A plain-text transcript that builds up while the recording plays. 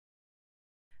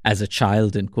As a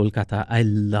child in Kolkata, I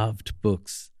loved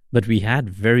books, but we had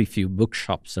very few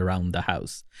bookshops around the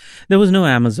house. There was no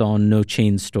Amazon, no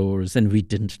chain stores, and we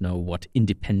didn't know what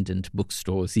independent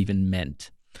bookstores even meant.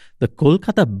 The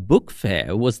Kolkata Book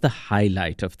Fair was the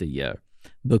highlight of the year.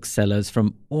 Booksellers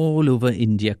from all over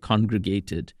India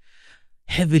congregated.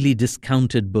 Heavily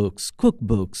discounted books,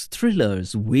 cookbooks,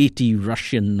 thrillers, weighty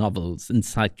Russian novels,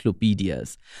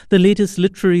 encyclopedias, the latest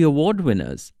literary award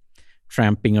winners.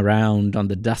 Tramping around on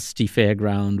the dusty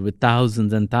fairground with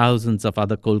thousands and thousands of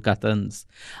other Kolkatans,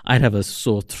 I'd have a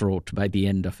sore throat by the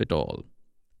end of it all.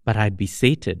 But I'd be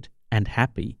sated and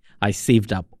happy. I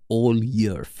saved up all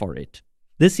year for it.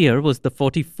 This year was the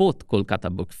 44th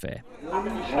Kolkata Book Fair.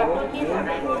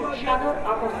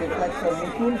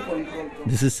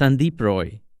 This is Sandip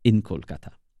Roy in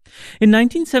Kolkata. In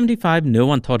 1975, no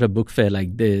one thought a book fair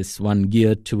like this, one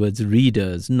geared towards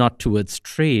readers, not towards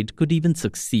trade, could even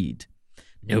succeed.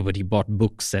 Nobody bought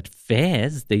books at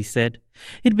fairs, they said.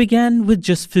 It began with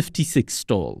just 56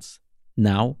 stalls.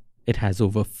 Now it has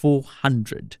over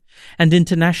 400. And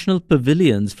international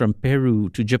pavilions from Peru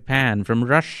to Japan, from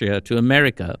Russia to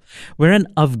America, where an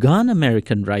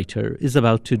Afghan-American writer is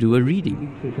about to do a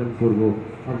reading.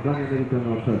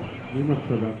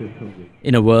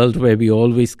 In a world where we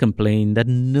always complain that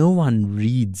no one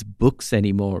reads books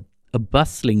anymore, a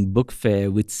bustling book fair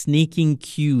with sneaking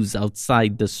queues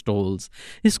outside the stalls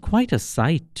is quite a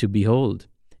sight to behold.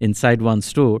 Inside one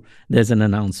store, there's an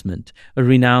announcement. A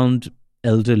renowned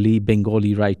elderly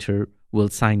Bengali writer will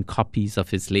sign copies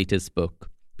of his latest book.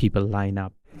 People line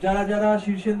up.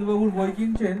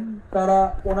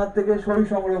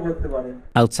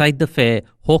 Outside the fair,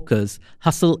 hawkers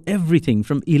hustle everything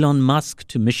from Elon Musk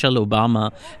to Michelle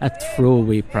Obama at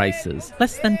throwaway prices,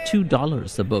 less than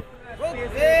 $2 a book.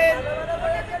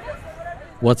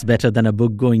 What's better than a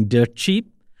book going dirt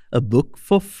cheap? A book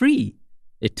for free.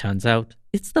 It turns out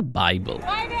it's the Bible.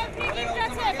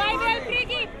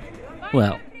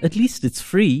 Well, at least it's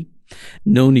free.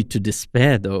 No need to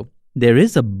despair, though. There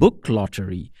is a book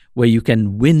lottery where you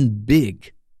can win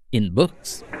big in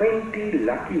books. 20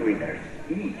 lucky winners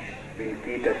each will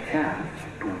get a chance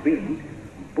to win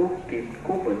book gift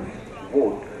coupons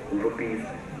worth rupees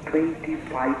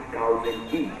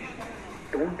 25,000 each.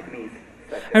 Don't miss.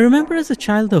 I remember as a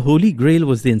child the Holy Grail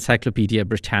was the Encyclopedia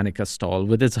Britannica stall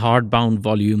with its hardbound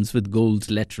volumes with gold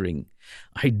lettering.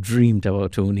 I dreamed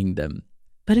about owning them,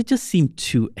 but it just seemed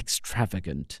too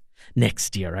extravagant.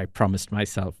 Next year, I promised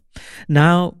myself.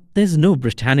 Now, there's no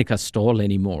Britannica stall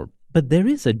anymore, but there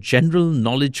is a general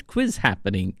knowledge quiz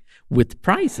happening with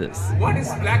prizes. What is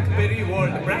Blackberry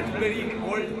World? Blackberry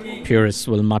World key. Purists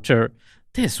will mutter,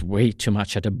 there's way too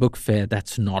much at a book fair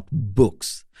that's not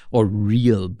books or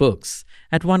real books.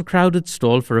 At one crowded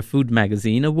stall for a food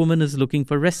magazine, a woman is looking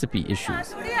for recipe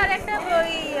issues.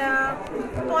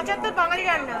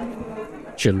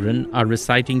 Children are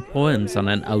reciting poems on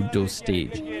an outdoor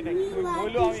stage.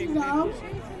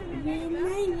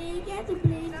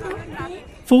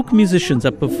 Folk musicians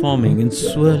are performing in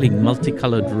swirling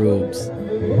multicolored robes.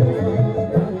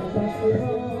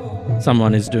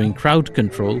 Someone is doing crowd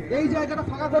control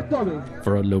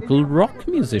for a local rock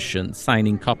musician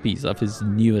signing copies of his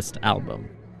newest album.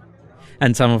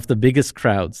 And some of the biggest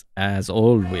crowds, as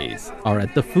always, are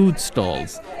at the food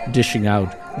stalls, dishing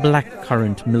out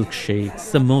blackcurrant milkshakes,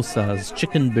 samosas,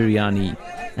 chicken biryani,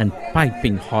 and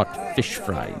piping hot fish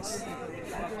fries.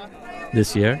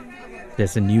 This year,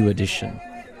 there's a new addition.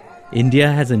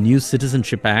 India has a new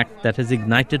Citizenship Act that has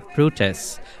ignited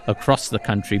protests across the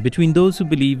country between those who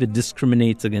believe it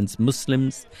discriminates against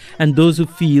Muslims and those who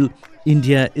feel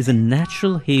India is a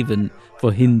natural haven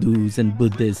for Hindus and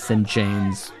Buddhists and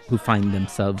Jains who find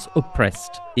themselves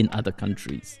oppressed in other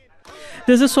countries.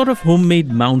 There's a sort of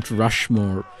homemade Mount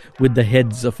Rushmore with the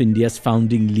heads of India's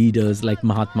founding leaders like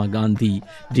Mahatma Gandhi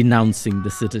denouncing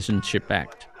the Citizenship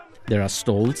Act. There are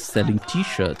stalls selling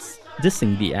T-shirts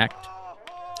dissing the act.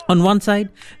 On one side,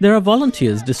 there are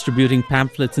volunteers distributing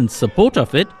pamphlets in support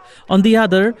of it. On the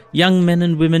other, young men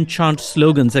and women chant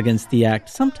slogans against the act,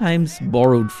 sometimes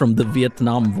borrowed from the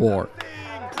Vietnam War.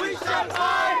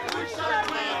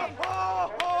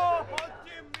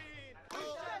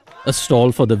 A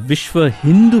stall for the Vishwa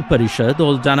Hindu Parishad,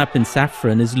 all done up in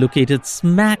saffron, is located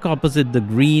smack opposite the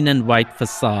green and white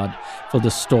facade for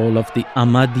the stall of the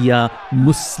Ahmadiyya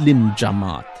Muslim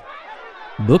Jamaat.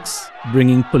 Books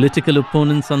bringing political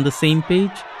opponents on the same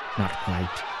page? Not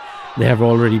quite. There have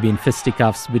already been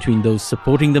fisticuffs between those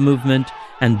supporting the movement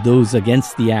and those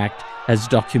against the act, as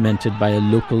documented by a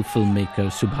local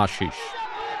filmmaker, Subhashish.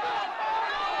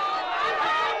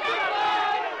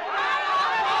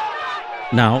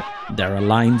 Now, There are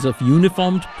lines of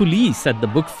uniformed police at the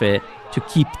book fair to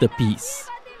keep the peace.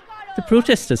 The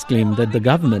protesters claim that the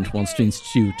government wants to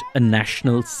institute a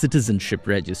national citizenship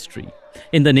registry.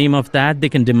 In the name of that, they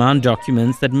can demand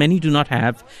documents that many do not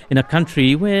have in a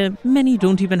country where many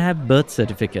don't even have birth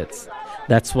certificates.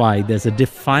 That's why there's a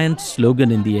defiant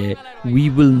slogan in the air, "We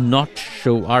will not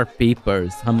show our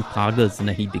papers, hum kagaz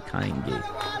nahi dikhayenge."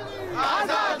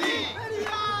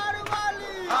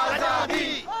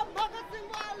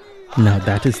 Now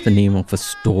that is the name of a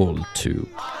stall too.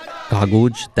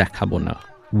 Kagoj dekhabo na.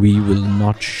 We will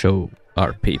not show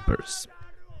our papers.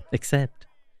 Except,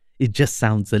 it just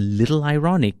sounds a little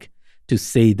ironic to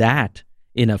say that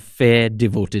in a fair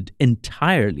devoted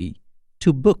entirely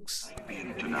to books.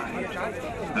 Tonight,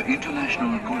 the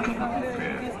International Kolkata Book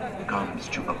Fair comes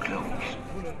to a close.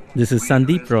 This is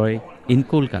Sandip Roy in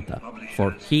Kolkata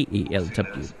for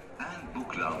KALW. And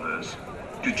book lovers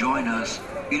to join us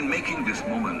in making this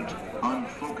moment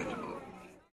unforgettable.